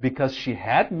there? Because she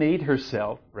had made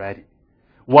herself ready.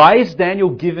 Why is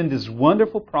Daniel given this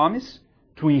wonderful promise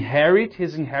to inherit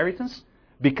his inheritance?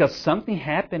 Because something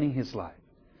happened in his life.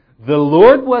 The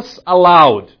Lord was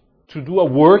allowed to do a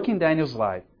work in Daniel's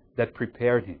life that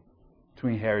prepared him to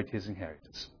inherit his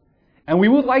inheritance. And we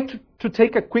would like to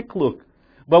take a quick look.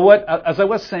 But as I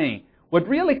was saying, what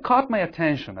really caught my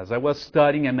attention as I was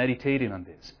studying and meditating on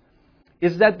this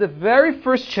is that the very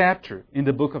first chapter in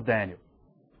the book of Daniel,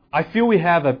 I feel we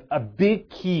have a big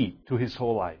key to his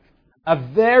whole life. A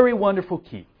very wonderful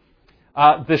key.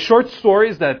 The short story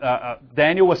is that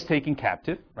Daniel was taken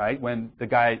captive, right? When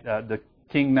the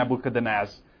King Nebuchadnezzar,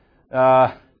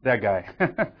 that guy,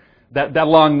 that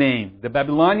long name, the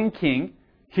Babylonian king,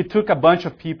 he took a bunch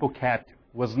of people captive.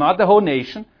 It was not the whole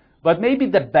nation, but maybe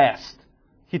the best.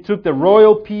 He took the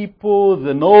royal people,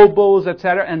 the nobles,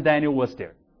 etc., and Daniel was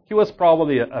there. He was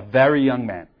probably a very young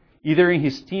man, either in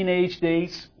his teenage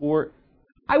days or,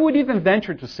 I would even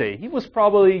venture to say, he was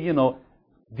probably,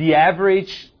 the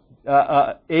average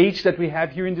age that we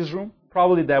have here in this room.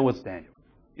 Probably that was Daniel.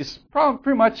 It's probably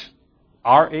pretty much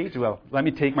our age. Well, let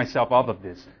me take myself out of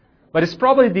this. But it's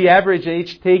probably the average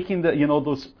age, taking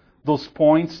those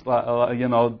points,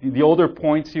 the older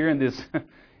points here in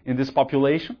this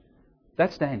population.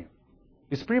 That's Daniel.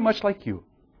 It's pretty much like you.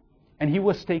 And he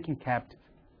was taken captive.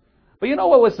 But you know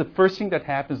what was the first thing that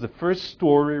happens, the first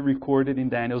story recorded in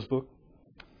Daniel's book?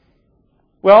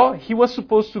 Well, he was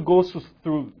supposed to go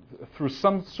through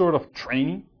some sort of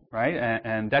training, right?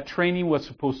 And that training was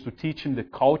supposed to teach him the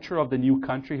culture of the new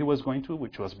country he was going to,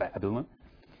 which was Babylon.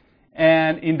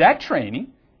 And in that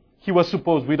training, he was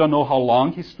supposed, we don't know how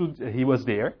long he was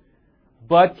there,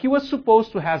 but he was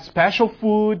supposed to have special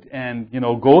food and,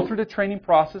 go through the training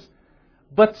process.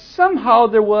 but somehow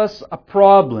there was a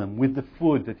problem with the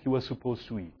food that he was supposed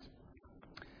to eat.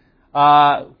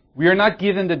 We are not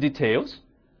given the details.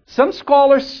 Some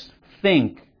scholars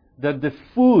think that the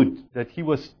food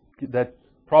that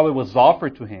probably was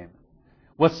offered to him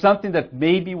was something that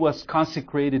maybe was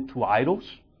consecrated to idols.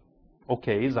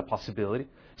 Okay, is a possibility.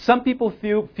 Some people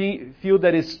feel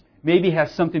that it maybe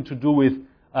has something to do with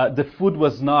the food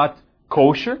was not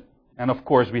kosher. And of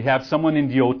course, we have someone in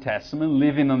the Old Testament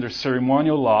living under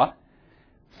ceremonial law.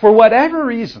 For whatever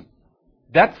reason,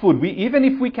 that food, even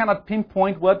if we cannot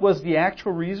pinpoint what was the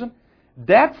actual reason,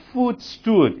 that food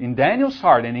stood in Daniel's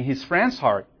heart and in his friend's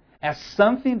heart as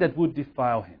something that would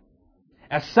defile him.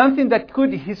 As something that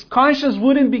his conscience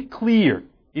wouldn't be clear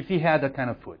if he had that kind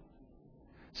of food.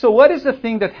 So what is the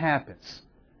thing that happens?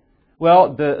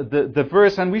 Well, the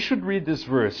verse, and we should read this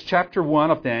verse, chapter 1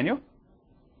 of Daniel.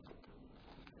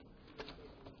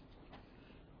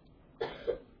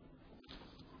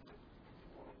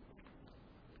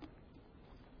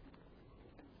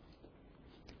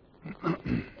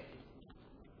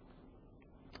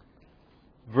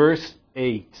 Verse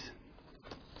 8.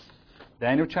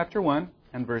 Daniel chapter 1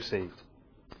 and verse 8.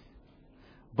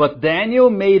 But Daniel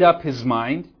made up his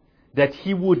mind that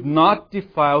he would not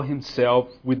defile himself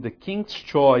with the king's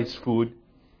choice food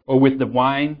or with the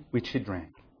wine which he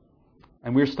drank.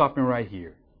 And we're stopping right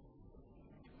here.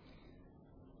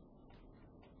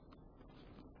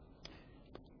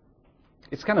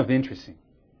 It's kind of interesting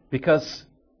because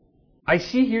I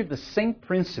see here the same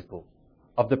principle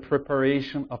of the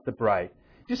preparation of the bride.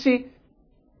 You see,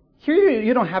 here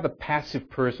you don't have a passive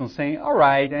person saying, all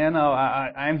right,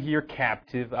 I'm here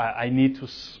captive. I need to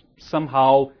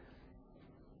somehow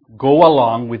go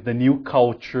along with the new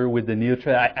culture, with the new...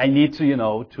 I need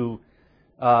to,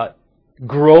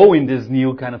 grow in this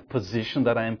new kind of position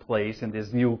that I am placed, in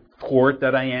this new court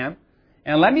that I am.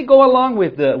 And let me go along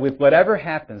with whatever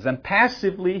happens. And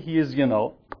passively, he is,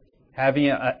 having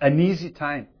an easy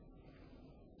time.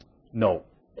 No.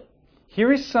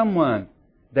 Here is someone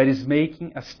that is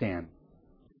making a stand,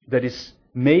 that is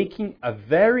making a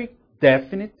very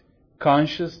definite,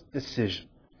 conscious decision.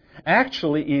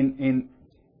 Actually, in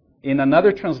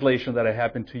another translation that I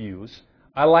happen to use,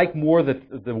 I like more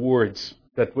the words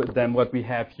than what we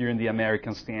have here in the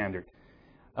American Standard.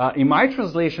 In my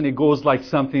translation, it goes like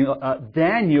something,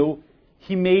 Daniel,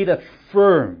 he made a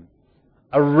firm,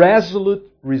 a resolute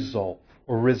resolve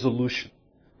or resolution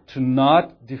to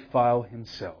not defile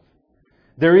himself.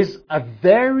 There is a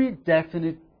very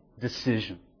definite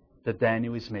decision that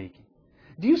Daniel is making.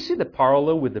 Do you see the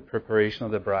parallel with the preparation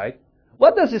of the bride?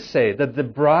 What does it say? That the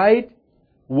bride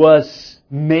was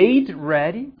made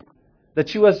ready? That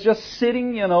she was just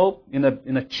sitting, in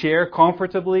a chair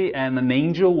comfortably and an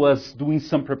angel was doing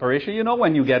some preparation? You know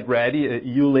when you get ready,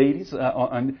 you ladies,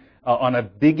 on a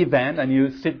big event and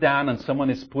you sit down and someone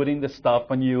is putting the stuff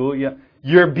on you,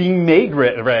 you're being made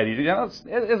ready.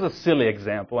 It's a silly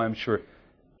example, I'm sure.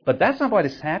 But that's not what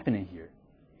is happening here.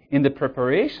 In the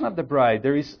preparation of the bride,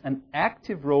 there is an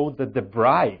active role that the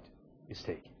bride is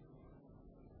taking.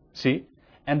 See?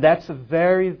 And that's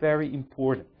very, very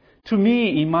important. To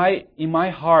me, in my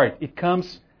heart, it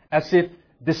comes as if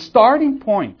the starting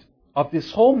point of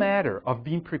this whole matter of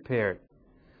being prepared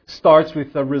starts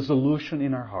with a resolution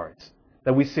in our hearts.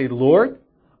 That we say, Lord,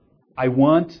 I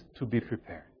want to be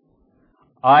prepared.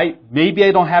 Maybe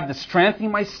I don't have the strength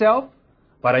in myself,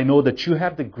 but I know that you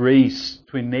have the grace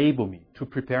to enable me to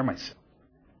prepare myself.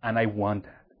 And I want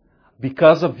that.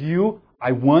 Because of you,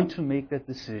 I want to make that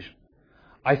decision.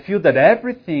 I feel that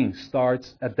everything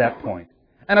starts at that point.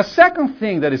 And a second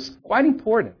thing that is quite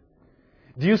important.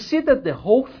 Do you see that the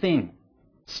whole thing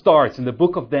starts in the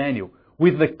book of Daniel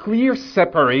with a clear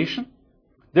separation?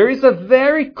 There is a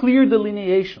very clear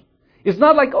delineation. It's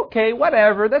not like, okay,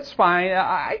 whatever, that's fine.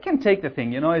 I can take the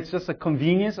thing, it's just a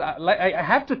convenience. I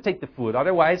have to take the food.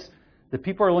 Otherwise, the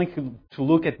people are going to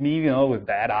look at me, with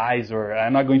bad eyes, or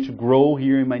I'm not going to grow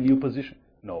here in my new position.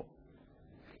 No.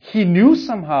 He knew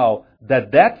somehow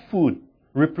that food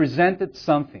represented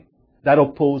something that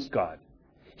opposed God.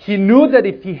 He knew that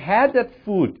if he had that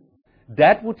food,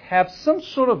 that would have some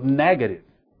sort of negative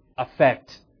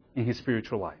effect in his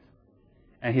spiritual life.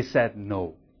 And he said,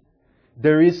 no.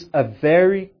 There is a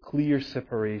very clear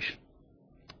separation.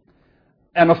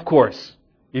 And of course,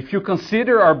 if you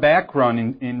consider our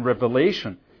background in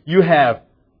Revelation, you have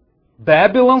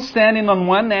Babylon standing on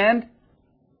one end,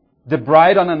 the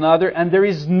bride on another, and there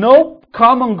is no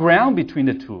common ground between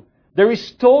the two. There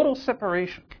is total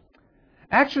separation.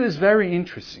 Actually, it's very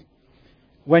interesting.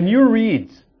 When you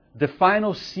read the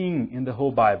final scene in the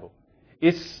whole Bible,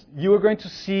 you are going to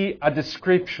see a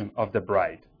description of the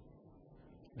bride.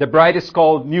 The bride is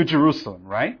called New Jerusalem,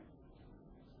 right?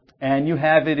 And you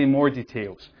have it in more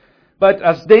details. But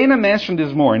as Dana mentioned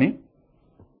this morning,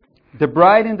 the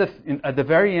bride at the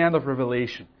very end of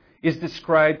Revelation is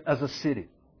described as a city.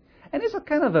 And it's a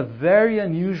kind of a very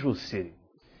unusual city.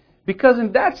 Because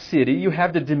in that city, you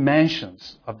have the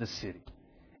dimensions of the city.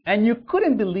 And you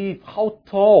couldn't believe how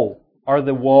tall are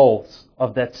the walls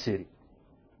of that city.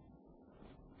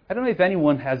 I don't know if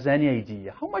anyone has any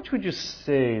idea. How much would you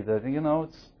say that,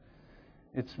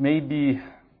 it's maybe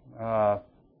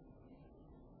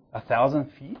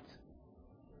 1,000 feet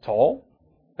tall?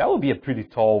 That would be a pretty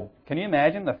tall, can you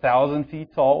imagine 1,000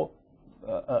 feet tall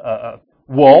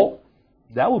wall?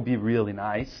 That would be really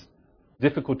nice.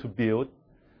 Difficult to build.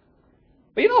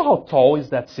 But you know how tall is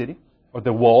that city? Or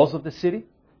the walls of the city?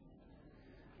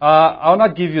 I'll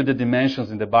not give you the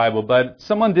dimensions in the Bible, but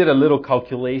someone did a little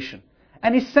calculation.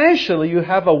 And essentially, you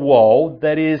have a wall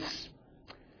that is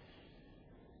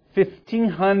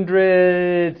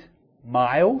 1,500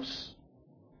 miles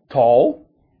tall,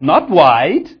 not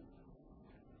wide,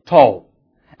 tall.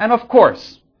 And of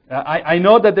course, I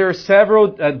know that there are several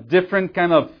different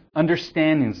kind of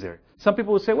understandings there. Some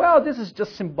people will say, well, this is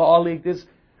just symbolic.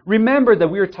 Remember that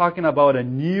we are talking about a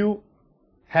new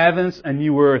heavens and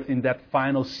new earth in that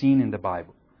final scene in the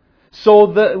Bible.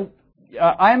 So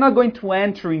I'm not going to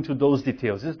enter into those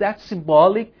details. Is that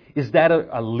symbolic? Is that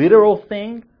a literal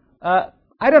thing?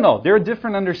 I don't know. There are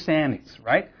different understandings,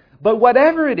 right? But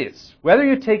whatever it is, whether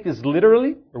you take this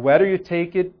literally or whether you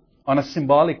take it on a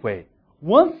symbolic way,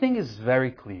 one thing is very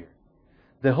clear.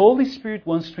 The Holy Spirit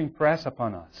wants to impress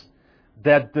upon us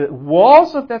that the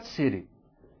walls of that city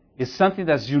is something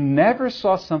that you never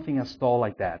saw something as tall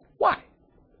like that. Why?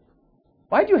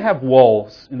 Why do you have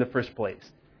walls in the first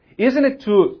place? Isn't it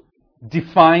to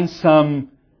define some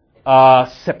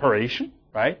separation,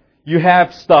 right? You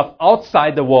have stuff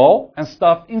outside the wall and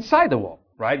stuff inside the wall,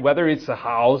 right? Whether it's a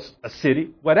house, a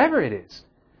city, whatever it is.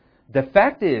 The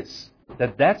fact is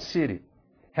that that city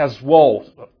has walls,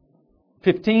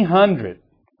 1,500.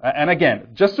 And again,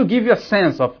 just to give you a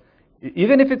sense of,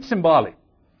 even if it's symbolic,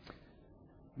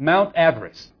 Mount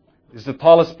Everest is the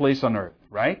tallest place on earth,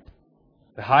 right?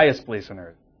 The highest place on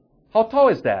earth. How tall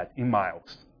is that in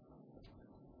miles?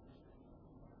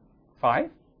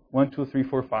 5? 1, 2, 3,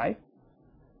 4, 5.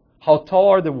 How tall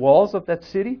are the walls of that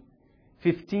city?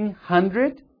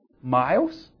 1,500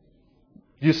 miles.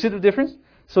 Do you see the difference?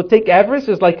 So take Everest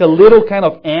as like a little kind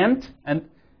of ant. And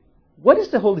what is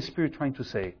the Holy Spirit trying to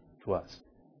say to us?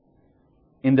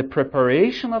 In the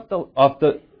preparation of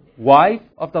the wife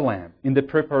of the Lamb, in the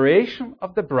preparation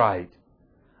of the bride,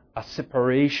 a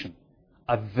separation,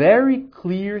 a very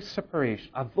clear separation,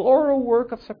 a thorough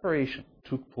work of separation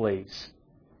took place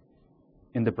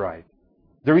in the bride.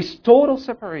 There is total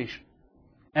separation.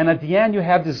 And at the end you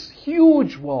have these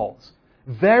huge walls,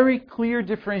 very clear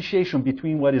differentiation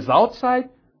between what is outside,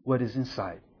 what is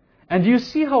inside. And do you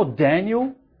see how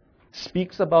Daniel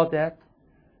speaks about that?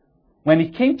 When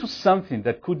it came to something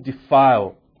that could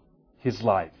defile his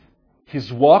life,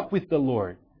 his walk with the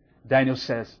Lord, Daniel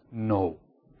says, no.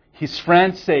 His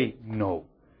friends say, no.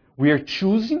 We are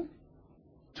choosing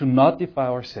to not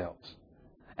defile ourselves.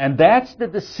 And that's the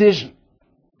decision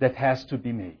that has to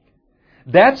be made.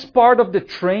 That's part of the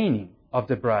training of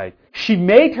the bride. She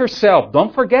made herself,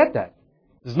 don't forget that.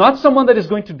 It's not someone that is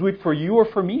going to do it for you or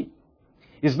for me.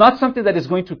 It's not something that is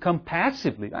going to come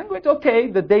passively. I'm going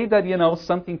to, the day that,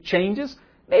 something changes,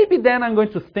 maybe then I'm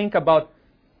going to think about.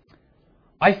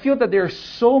 I feel that there are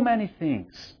so many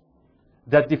things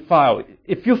that defile.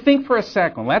 If you think for a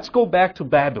second, let's go back to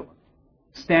Babylon,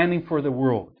 standing for the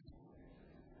world.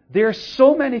 There are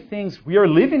so many things. We are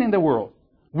living in the world.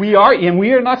 We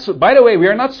are not, by the way, we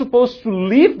are not supposed to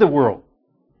leave the world.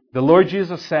 The Lord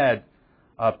Jesus said,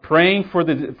 praying for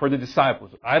the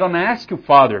disciples, I don't ask you,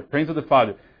 Father, praying to the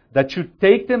Father, that you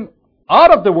take them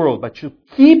out of the world, but you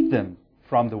keep them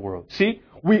from the world. See,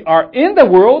 we are in the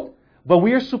world, but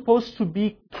we are supposed to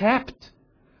be kept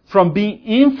from being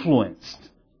influenced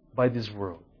by this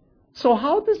world. So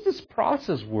how does this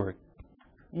process work?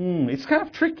 It's kind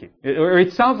of tricky.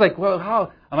 It sounds like, well,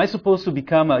 how am I supposed to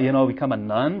become a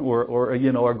nun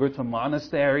or go to a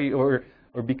monastery or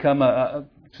become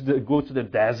go to the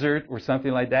desert or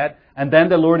something like that, and then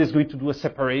the Lord is going to do a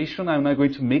separation. I'm not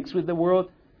going to mix with the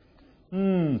world.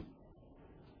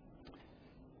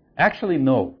 Actually,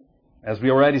 no. As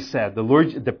we already said,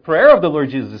 the prayer of the Lord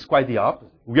Jesus is quite the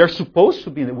opposite. We are supposed to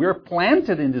be, we are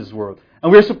planted in this world, and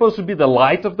we are supposed to be the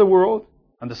light of the world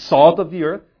and the salt of the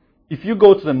earth. If you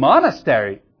go to the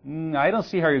monastery, I don't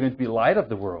see how you're going to be light of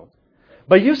the world.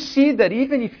 But you see that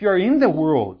even if you're in the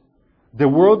world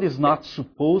is not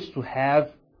supposed to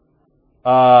have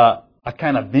a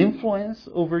kind of influence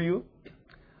over you.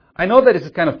 I know that it's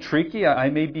kind of tricky. I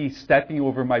may be stepping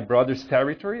over my brother's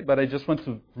territory, but I just want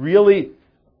to really,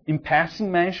 in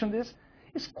passing, mention this.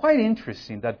 It's quite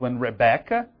interesting that when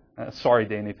Rebecca, sorry,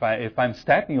 Dane, if I'm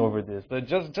stepping over this, but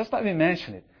just let me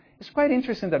mention it. It's quite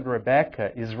interesting that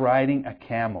Rebecca is riding a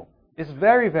camel. It's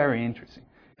very, very interesting.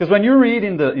 Because when you read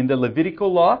in the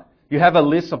Levitical law, you have a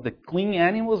list of the clean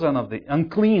animals and of the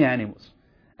unclean animals.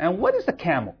 And what is a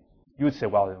camel? You would say,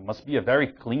 well, it must be a very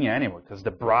clean animal because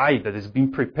the bride that is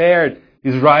being prepared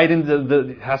is riding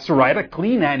has to ride a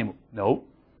clean animal. No,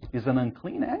 it's an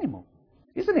unclean animal.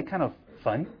 Isn't it kind of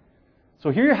fun? So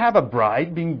here you have a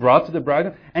bride being brought to the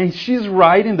bride, and she's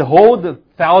riding the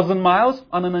 1,000 miles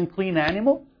on an unclean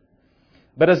animal.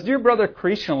 But as dear brother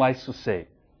Christian likes to say,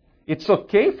 it's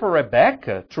okay for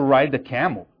Rebecca to ride the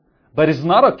camel, but it's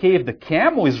not okay if the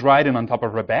camel is riding on top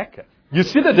of Rebecca. You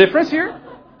see the difference here?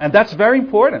 And that's very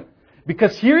important.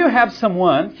 Because here you have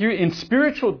someone, here in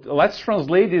spiritual, let's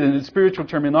translate it in spiritual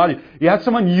terminology, you have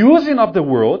someone using of the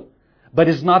world, but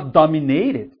is not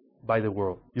dominated by the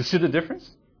world. You see the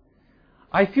difference?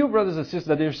 I feel, brothers and sisters,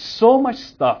 that there's so much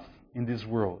stuff in this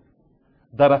world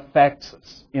that affects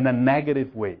us in a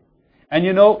negative way. And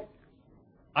you know,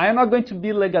 I am not going to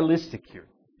be legalistic here.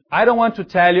 I don't want to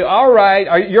tell you, all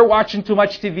right, you're watching too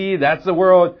much TV, that's the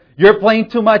world. You're playing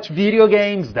too much video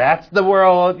games, that's the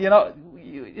world. You know,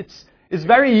 it's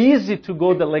very easy to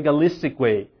go the legalistic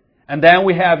way. And then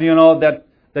we have, you know,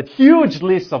 that huge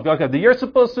list of, okay, you're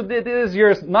supposed to do this,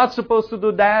 you're not supposed to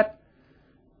do that.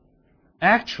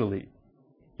 Actually,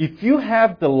 if you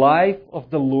have the life of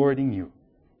the Lord in you,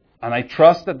 and I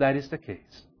trust that that is the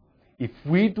case, if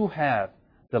we do have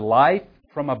the life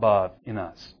from above in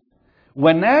us,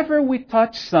 whenever we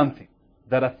touch something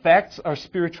that affects our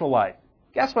spiritual life,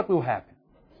 guess what will happen?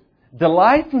 The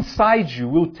light inside you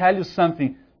will tell you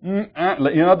something, you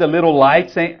know, the little light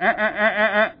saying,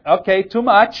 okay, too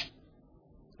much.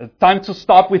 Time to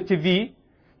stop with TV.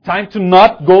 Time to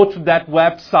not go to that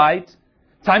website.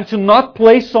 Time to not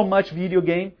play so much video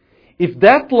game. If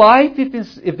that light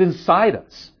is inside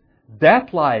us,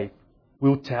 that light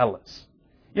will tell us.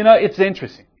 You know, it's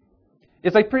interesting.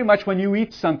 It's like pretty much when you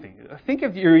eat something. Think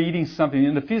if you're eating something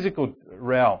in the physical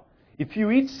realm. If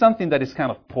you eat something that is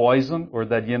kind of poison or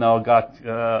that, you know, got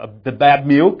the bad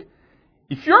milk,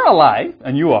 if you're alive,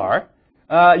 and you are,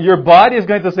 your body is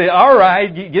going to say, all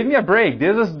right, give me a break.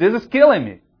 This is killing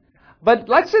me. But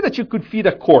let's say that you could feed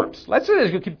a corpse. Let's say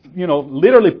that you could, you know,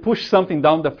 literally push something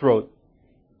down the throat.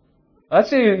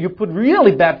 Let's say you put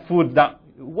really bad food down.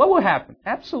 What will happen?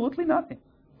 Absolutely nothing.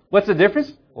 What's the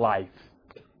difference? Life.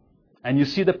 And you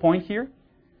see the point here?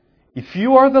 If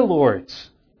you are the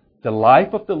Lord's, the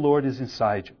life of the Lord is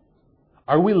inside you.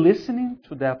 Are we listening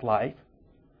to that life?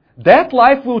 That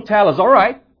life will tell us, all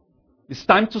right, it's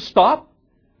time to stop.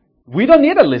 We don't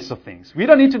need a list of things. We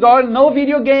don't need to go, no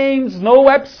video games, no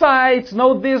websites,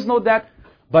 no this, no that.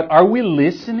 But are we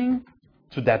listening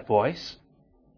to that voice?